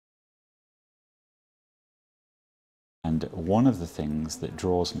And one of the things that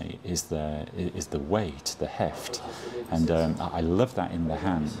draws me is the weight, the heft, and I love that in the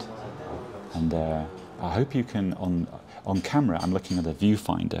hand. And I hope you can, on camera, I'm looking at a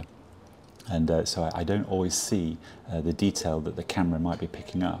viewfinder, and so I don't always see the detail that the camera might be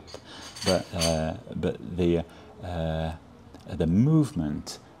picking up, but the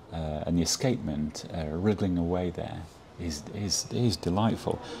movement and the escapement wriggling away there is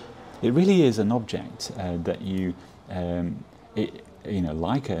delightful. It really is an object that you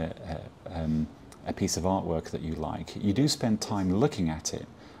like a piece of artwork that you like. You do spend time looking at it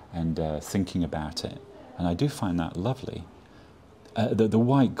and thinking about it, and I do find that lovely. The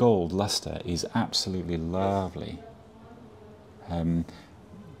white gold luster is absolutely lovely. I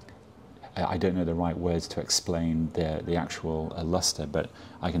don't know the right words to explain the actual luster, but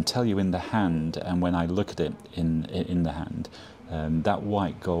I can tell you in the hand, and when I look at it in the hand, that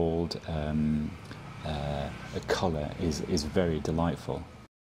white gold colour is very delightful.